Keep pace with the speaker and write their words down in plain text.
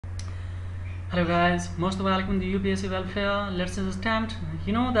Hello guys, most welcome to UPSC welfare. Let's attempt.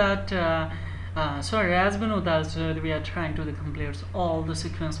 You know that sorry, as we know that we are trying to complete all the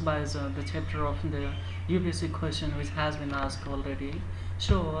sequence by the chapter of the UPSC question which has been asked already.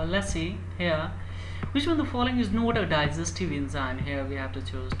 So let's see here. Which one of the following is not a digestive enzyme? Here we have to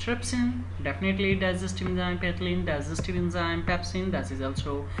choose trypsin, definitely digestive enzyme, pethylene, digestive enzyme, pepsin, that is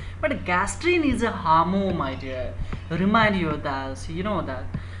also. But gastrin is a hormone, my dear. Remind you of that, you know that.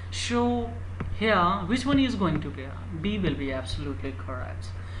 So here, which one is going to be? B will be absolutely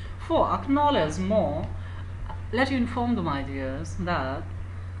correct. For acknowledge more, let you inform the my dears that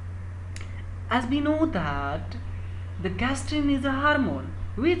as we know that the gastrin is a hormone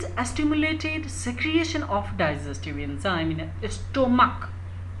which stimulated secretion of digestive enzyme in a stomach.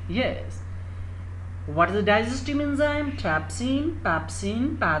 Yes. What is the digestive enzyme? Trypsin,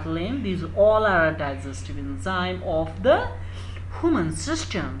 pepsin, pethylene. These all are digestive enzyme of the human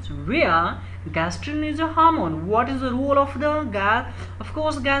systems, where gastrin is a hormone. What is the role of the gas? Of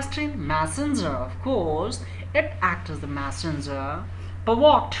course, gastrin messenger. Of course, it acts as the messenger.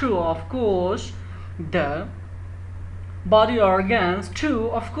 Provoke through, of course, the body organs to,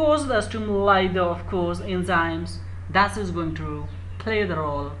 of course, the stimulate the, of course, enzymes. That is going to play the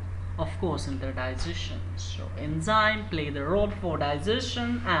role, of course, in the digestion. So enzyme play the role for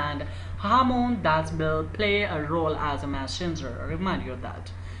digestion, and hormone that will play a role as a messenger. Remind you of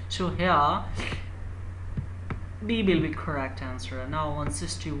that. So here B will be correct answer. Now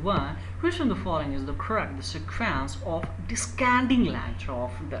 161, which of the following is the correct the sequence of descending length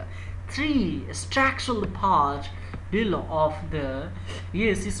of the three structural parts below of the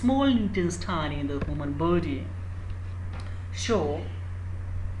small intestine in the human body? So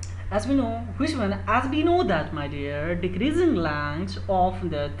as we know, which one? As we know that, my dear, decreasing length of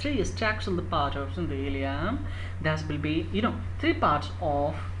the three structural parts of the ileum, that will be, three parts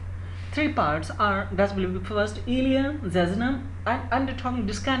are, that will be first ileum, jejunum, and talking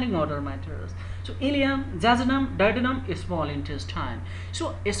descending order matters. So ileum, jejunum, duodenum, small intestine.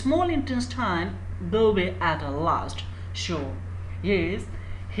 So a small intestine will be at last. So yes,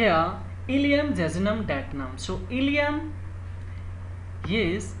 here ileum, jejunum, duodenum. So ileum,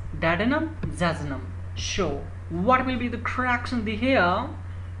 yes, duodenum, jejunum. So what will be the correction here?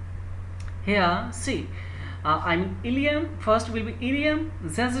 Here, see, ileum, first will be ileum,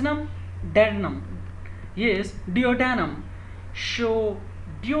 jejunum, duodenum. Yes, duodenum. So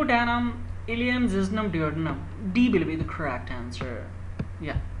duodenum, ileum, jejunum, duodenum. D will be the correct answer.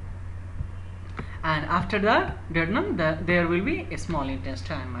 Yeah. And after that, duodenum, there will be a small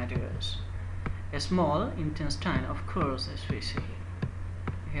intestine, my dears. A small intestine, of course, especially.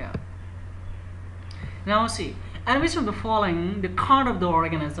 Here. Now see, and which of the following the count of the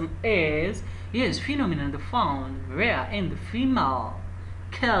organism is phenomenon found where in the female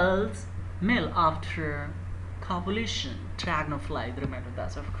kills male after copulation. Dragonfly, remember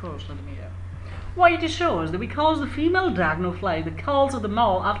that, of course, let me hear. Why it shows that because the female dragonfly the kills of the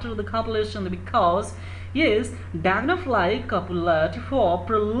male after the copulation, because dragonfly copulate for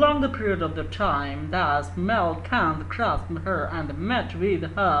prolonged period of the time, thus male can't grasp her and mate with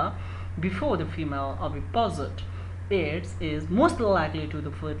her before the female oviposit. It is most likely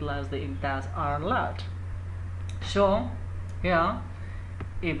to fertilize the egg that are left. So here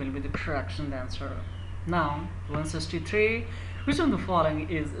A will be the correct answer. Now 163, which of the following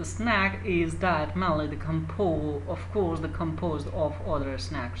is a snack is that mainly the composed of other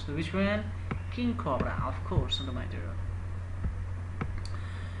snacks? So which one? King cobra, of course, the matter.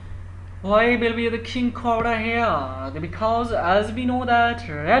 Why will be the king cobra here? Because as we know that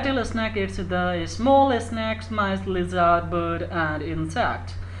rattlesnake it's the small snakes, mice, lizard, bird, and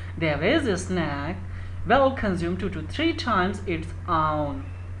insect. There is a snack well consumed 2 to 3 times its own.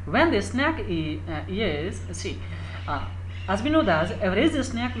 When the snack is as we know that average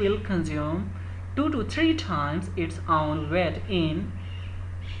snack will consume 2 to 3 times its own weight in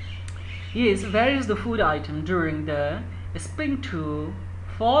varies the food item during the spring to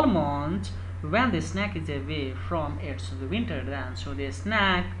fall months when the snack is away from its winter dance. So the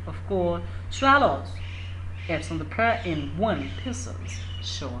snack, of course, swallows it's on the prey in one pieces.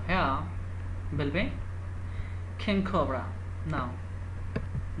 So here will be king cobra. Now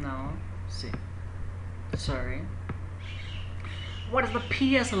see, sorry, what is the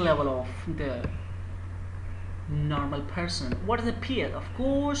PS level of the normal person? What is the PS? Of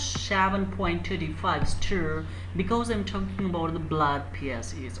course 7.35 stir, because I'm talking about the blood.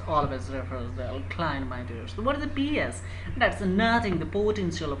 PS is always refers the alkaline, my dear. So what is the PS? That's nothing, the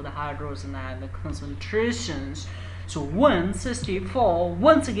potential of the hydrogen and the concentrations. So 164,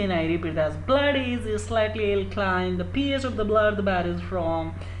 once again I repeat, as blood is slightly alkaline, the pH of the blood varies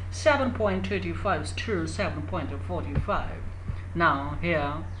from 7.35 to 7.45. Now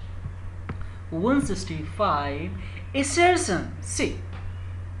here 165 assertion. See,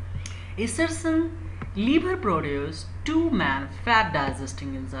 assertion liver produce 2-man fat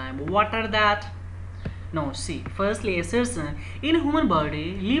digesting enzyme. What are that? No, see, firstly, assertion in human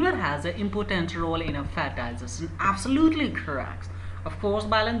body, liver has an important role in a fat digestion. Absolutely correct. Of course,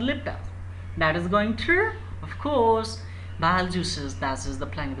 bile and lipid. That is going true. Of course, bile juices, that is the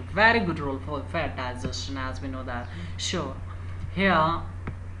playing a very good role for fat digestion, as we know that. Sure, here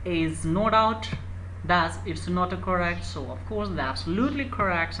is no doubt that it's not a correct. So of course, the absolutely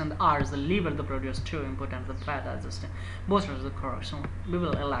correct, and R is the liver, the produce 2 important the fat digestion. Both are the correct. So we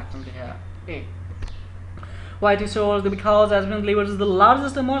will elect into here A. Why it is so? Because as when liver is the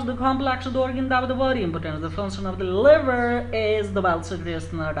largest and most complex of the organ of the body, important the function of the liver is the bile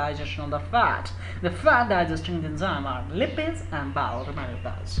secretion or digestion of the fat. The fat digesting enzyme are lipids and bile. Remember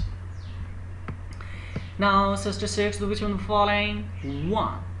that. Now 66, which one the following?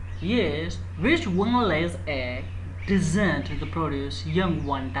 1. Yes, which one lays egg doesn't produce young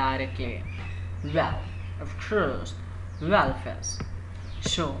one directly? Well, of course, well fish.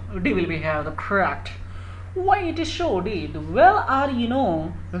 So D will be here the correct. Why it is so D? The well are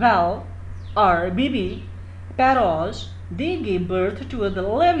well are baby parrots. They give birth to the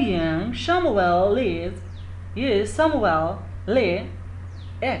live young. Some well lay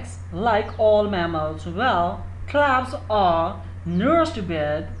eggs like all mammals. Well, crabs are nursed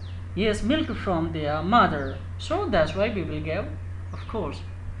bed. Yes, milk from their mother. So that's why we will give, of course,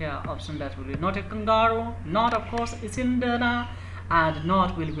 yeah, option that will be not a kangaroo, not of course it's Indana, and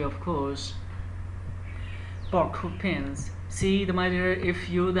not will be of course porcupines. See my dear, if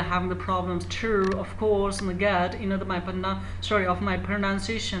you having the problems true, of course, get of my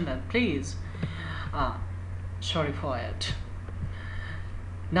pronunciation, then please sorry for it.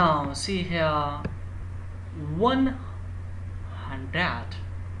 Now see here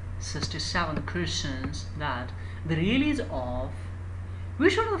 167 questions that the release of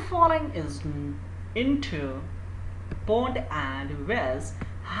which one of the following is into pond and wells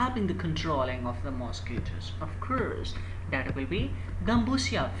helping the controlling of the mosquitoes? Of course, that will be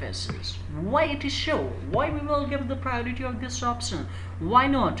gambusia fishes. Why it is so? Why we will give the priority of this option? Why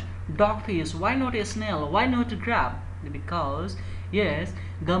not dogfish? Why not a snail? Why not a crab? Because yes,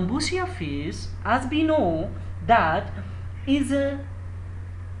 gambusia fish, as we know, that is a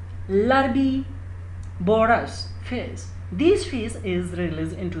larvivorous fish. This fish is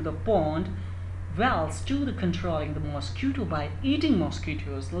released into the pond wells to the controlling the mosquito by eating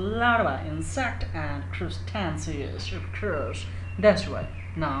mosquitoes, larvae, insect and crustaceans. Of course, that's why.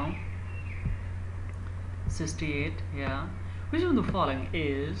 Now 68, yeah, which of the following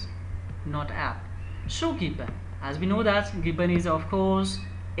is not apt? So gibbon, as we know that gibbon is of course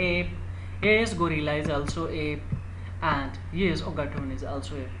ape. Yes, gorilla is also ape, and yes, ogaton is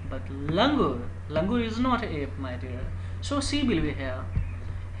also ape, but langur is not ape, my dear. So C will be here.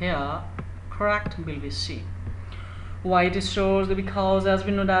 Here correct will be C. Why it is so? Because as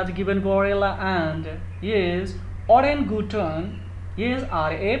we know that given gorilla and yes orangutan yes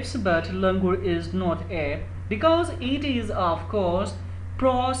are apes, but langur is not ape because it is of course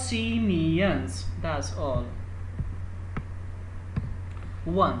prosimians. That's all.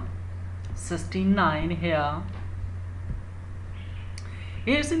 169 here.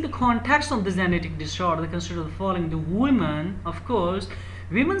 Yes, in the context of the genetic disorder, consider the following. The women, of course,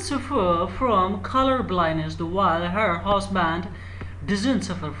 women suffer from color blindness while her husband doesn't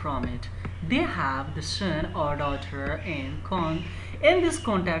suffer from it. They have the son or daughter in this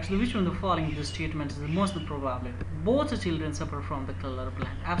context, which one of the following the statement is the most probable? Both the children suffer from the color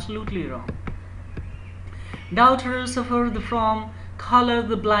blind. Absolutely wrong. Daughter suffer from color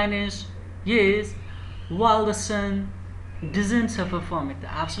the blindness, yes, while the son doesn't suffer from it.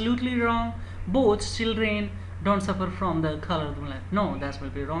 Absolutely wrong. Both children don't suffer from the color blindness. No, that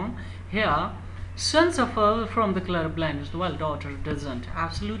will be wrong. Here son suffers from the color blindness while daughter doesn't.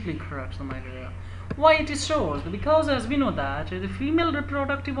 Absolutely correct, my dear. Why it is so? Because as we know that the female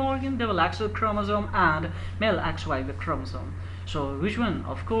reproductive organ double XY chromosome and male XY the chromosome. So which one?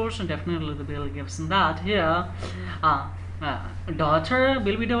 Of course, definitely the bill gives that here. Daughter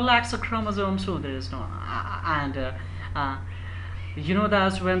will be double XY chromosome, so there is no you know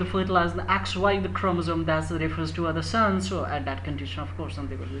that's when the fertilize the XY the chromosome, that refers to the son. So at that condition, of course,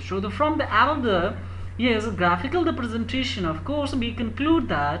 something will be show from the above the yes graphical representation. Of course, we conclude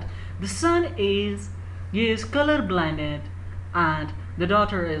that the son is color blinded and the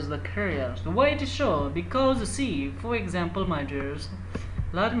daughter is the carrier. So why it is so? Because see, for example, my dears,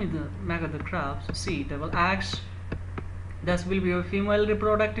 let me make the graphs. See, double X This will be your female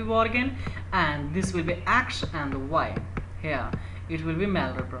reproductive organ, and this will be X and the Y. Here it will be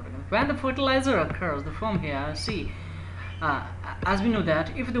male reproductive. When the fertilizer occurs, from here, see, as we know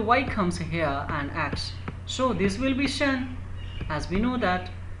that if the Y comes here and X, so this will be Sun, as we know that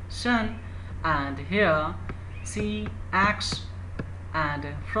Sun, and here see X, and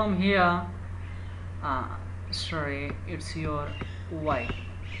from here sorry, it's your Y,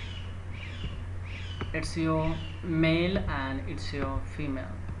 it's your male and it's your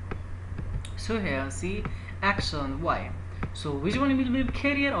female. So here see X and Y. So which one will be the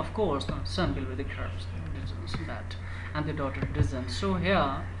carrier? Of course the son will be the carrier, that, and the daughter doesn't. So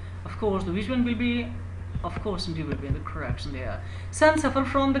here of course which one will be, of course D will be the correction there. Son suffer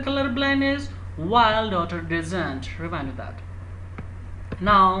from the color blindness while daughter doesn't. Remind that.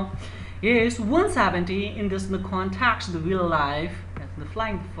 Now yes, 170 in this the context the real life. The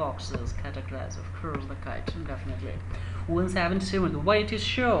flying foxes categorize, of course, the kite, definitely. 177, the white is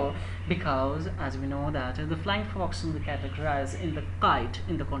sure, because as we know that the flying fox is categorized in the kite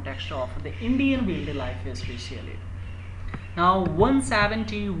in the context of the Indian wildlife especially. Now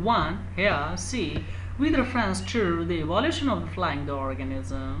 171 here, see, with reference to the evolution of the flying the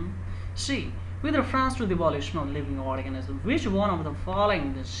organism, see, with reference to the evolution of living organism, which one of the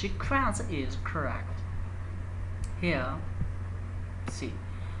following the sequence is correct? Here see,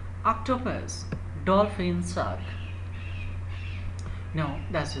 octopus, dolphin, shark. No,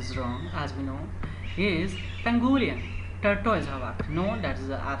 that is wrong, as we know. Is pangolin, tortoise, hawk. No, that is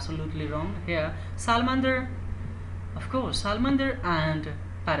absolutely wrong. Here salamander, of course salamander, and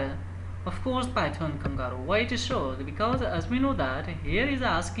parrot, of course python, kangaroo. Why it is so? Because as we know that here is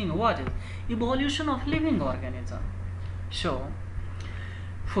asking what is evolution of living organism. So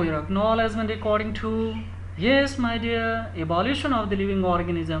for your acknowledgement according to, yes, my dear, evolution of the living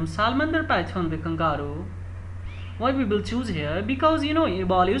organism, salamander, python, the kangaroo. Why we will choose here? Because you know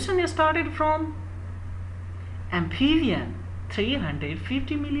evolution started from amphibian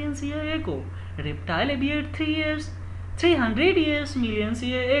 350 million years ago, reptile appeared 300 years millions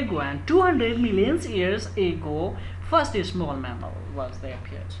years ago, and 200 million years ago first a small mammal was there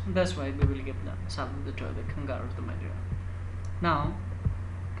appeared. That's why we will give the salamander to the kangaroo, my dear. Now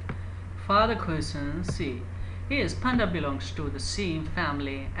for the question, see, yes, panda belongs to the same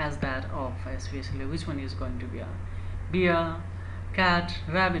family as that of especially which one is going to be a bear, cat,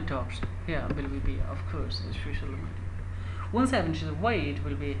 rabbit, dogs. Here will be bear, of course, especially 170 why it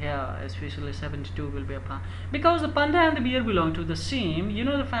will be here, especially 72 will be a panda, because the panda and the bear belong to the same, you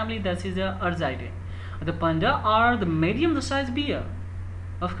know, the family that is the Ursidae. The panda are the medium the size bear.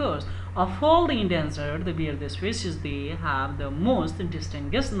 Of course, of all the endangered, the bear the species they have the most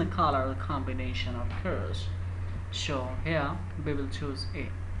distinguished in the color combination, of course. So here we will choose A.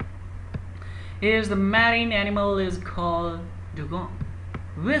 Here's the marine animal is called dugong,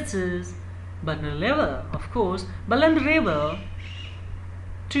 which is vulnerable, of course, vulnerable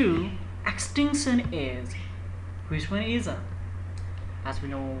to extinction age. Which one is it? As we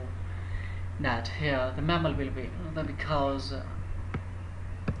know that here the mammal will be because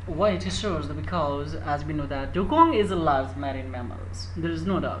why it shows because as we know that dugong is a large marine mammals, there is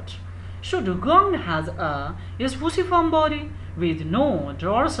no doubt. So dugong has a fusiform body with no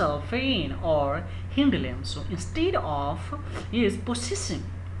dorsal fin or hind limb. So instead of possessing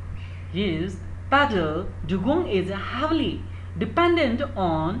his paddle, dugong is heavily dependent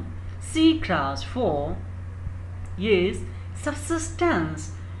on seagrass for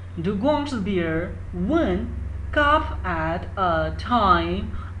subsistence. Dugongs bear one calf at a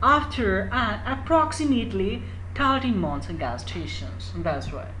time after an approximately 13 months gestations.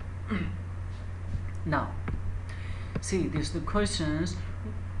 That's right. Now see, this the questions.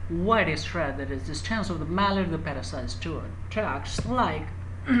 What is threat, that is distance of the malady the parasites to tracks like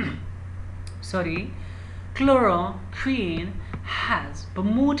sorry, chloroquine has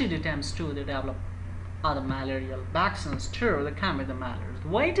promoted attempts to develop other malarial vaccines to the combat the malaria.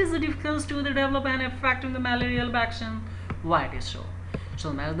 Why it is the difficult to develop an effect in the malarial vaccine? Why it is so?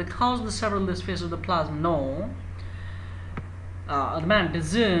 So the cause the several species of the plasma, no, the man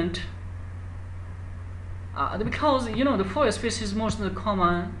doesn't. Because you know the four species most of the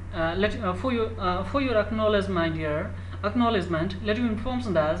common. For your acknowledgement, my dear, let you inform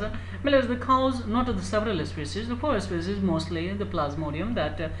that malaria is the cause not of the several species. The four species mostly the Plasmodium,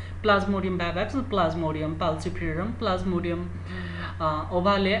 that Plasmodium vivax, Plasmodium falciparum, Plasmodium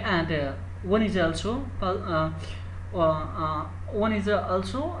ovale, and one is also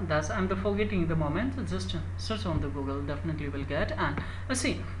that's I'm forgetting the moment. Just search on the Google, definitely will get. And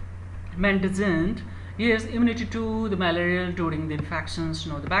see, man doesn't. Yes, immunity to the malaria during the infections.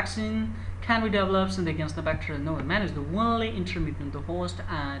 No, the vaccine can be developed against the bacteria? No, man is the only intermediate between the host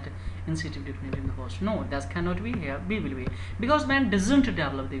and insensitive between the host. No, that cannot be here. B will be, because man doesn't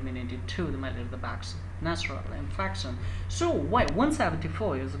develop the immunity to the malaria, the vaccine, natural infection. So why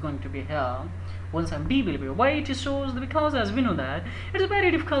 174 is going to be here? 170 will be. Why it shows? Because as we know that it is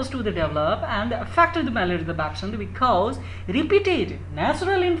very difficult to develop and affect the malaria, the vaccine, because repeated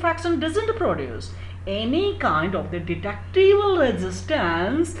natural infection doesn't produce any kind of the detectable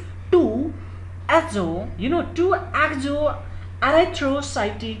resistance to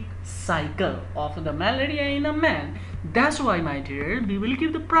erythrocytic cycle of the malaria in a man. That's why, my dear, we will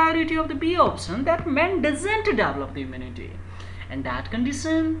give the priority of the B option, that man doesn't develop the immunity. And that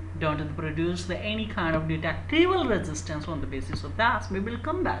condition don't produce any kind of detectable resistance. On the basis of that, we will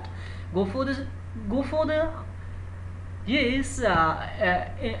combat. Go for the yes.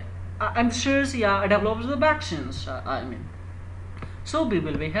 I'm sure develops the vaccines. So B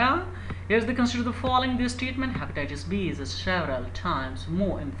will be here. Here's the consider the following this statement: hepatitis B is several times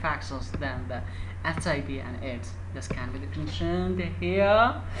more infectious than the HIV and AIDS. This can be the concern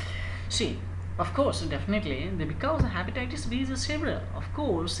here. See, of course, definitely, because hepatitis B is several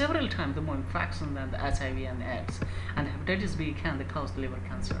times more infectious than the HIV and AIDS, and hepatitis B can cause the liver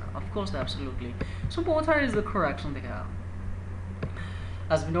cancer. Of course, absolutely. So both are is the correction here.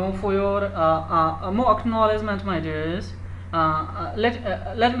 As we know, for your more acknowledgement, my dears,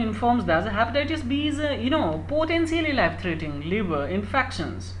 let me inform that hepatitis B is potentially life-threatening liver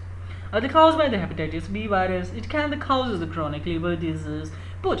infections. Caused by the hepatitis B virus, it can cause the chronic liver disease,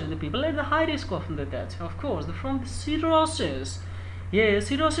 put the people at the high risk of the death. Of course, from the cirrhosis. Yes,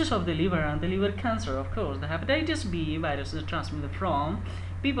 cirrhosis of the liver and the liver cancer. Of course, the hepatitis B virus is transmitted from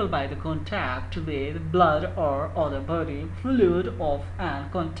people by the contact with blood or other body fluid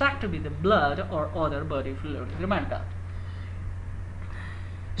and contact with the blood or other body fluid. Remember that.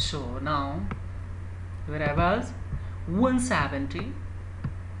 So now, where I was,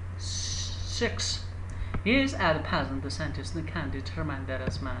 176 is at present the scientist can determine the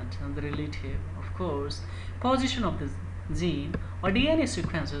arrangement and the relative, of course, position of the gene or DNA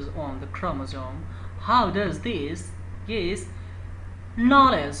sequences on the chromosome. How does this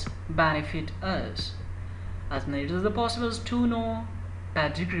knowledge benefit us? As many it is possible to know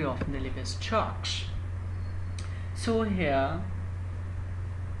pedigree of the livestock. So here,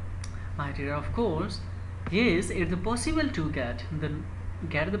 my dear, of course, yes, it's possible to get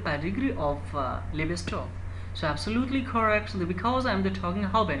the pedigree of livestock. So absolutely correct, because I'm talking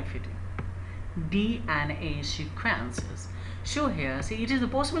how benefiting DNA sequences. So here, see, it is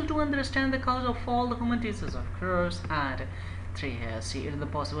possible to understand the cause of all the human diseases, of course, and 3 here, see, it is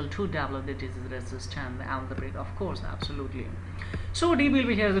possible to develop the disease resistance and the break, of course, absolutely. So D will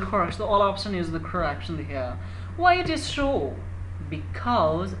be here the correct. So all option is the correction here. Why it is so?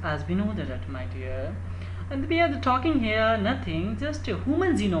 Because as we know that, my dear, and we are talking here nothing, just a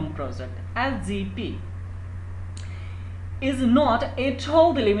human genome project, SGP, is not at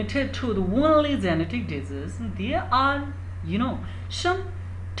all limited to the only genetic disease. There are some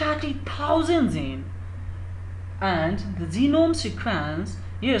 30,000 genes, and the genome sequence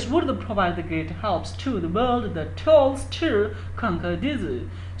would provide the great helps to the world, the tools to conquer disease.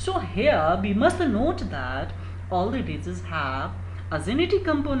 So here we must note that all the diseases have a genetic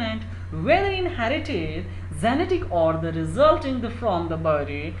component, whether inherited, genetic, or the resulting from the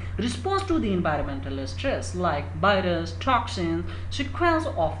body response to the environmental stress like virus, toxins, sequence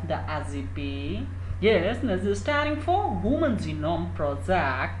of the SGP. Yes, this is standing for Human Genome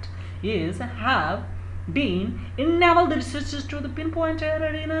Project. Yes, have been enabled the researchers to the pinpoint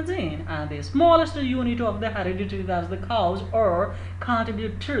error in a gene and the smallest unit of the heredity as the cause or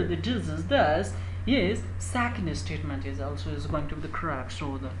contribute to the disease. Thus, yes, second statement is going to be the correct.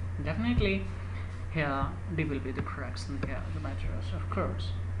 So definitely here D will be the correction here, the materials, of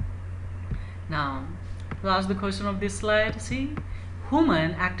course. Now, last the question of this slide. See,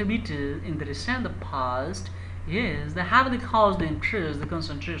 human activities in the recent past they have caused the increase the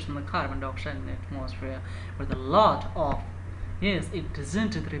concentration of the carbon dioxide in the atmosphere, with a lot of it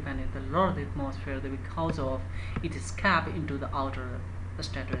doesn't depend on the lower the atmosphere because of it escape into the outer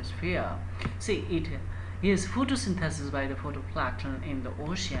stratosphere. See, it is photosynthesis by the photoplankton in the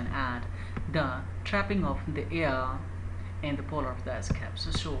ocean and the trapping of the air in the polar of the ice caps.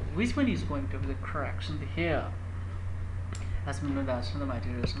 So which one is going to be the correction here? As we know that the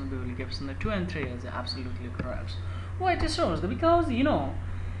materials we will give the 2 and 3 is absolutely correct. Why it shows? Because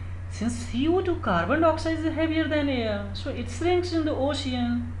since CO2 carbon dioxide is heavier than air, so it shrinks in the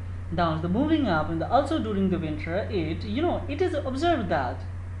ocean down the moving up, and also during the winter it is observed that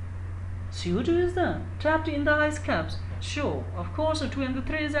CO2 is trapped in the ice caps. So of course 2 and the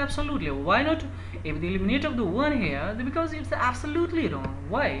 3 is absolutely. Why not? If they eliminate of the 1 here, because it's absolutely wrong.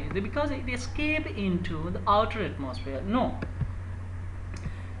 Why? Because it escaped into the outer atmosphere. No.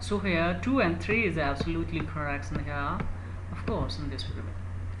 So here 2 and 3 is absolutely correct, and here of course in this will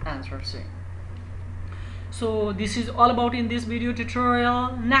be answer C. So this is all about in this video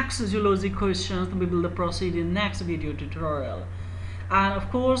tutorial. Next zoology questions we will proceed in next video tutorial. And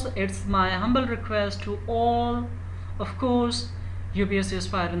of course it's my humble request to all, of course, UPSC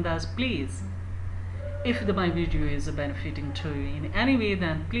aspirants, please, if my video is benefiting to you in any way,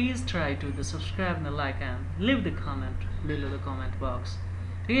 then please try to subscribe and like and leave the comment below the comment box.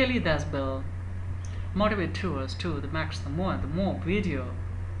 Really that will motivate to us to the max the more video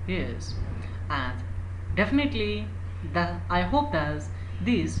is. And definitely that I hope that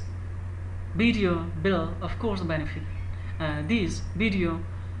this video will of course benefit this video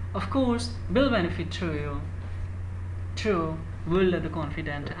of course will benefit to you to build the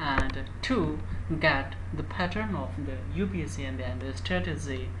confidence and to get the pattern of the UPSC and the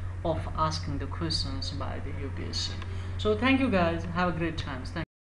strategy of asking the questions by the UPSC. So thank you guys, have a great time. Thank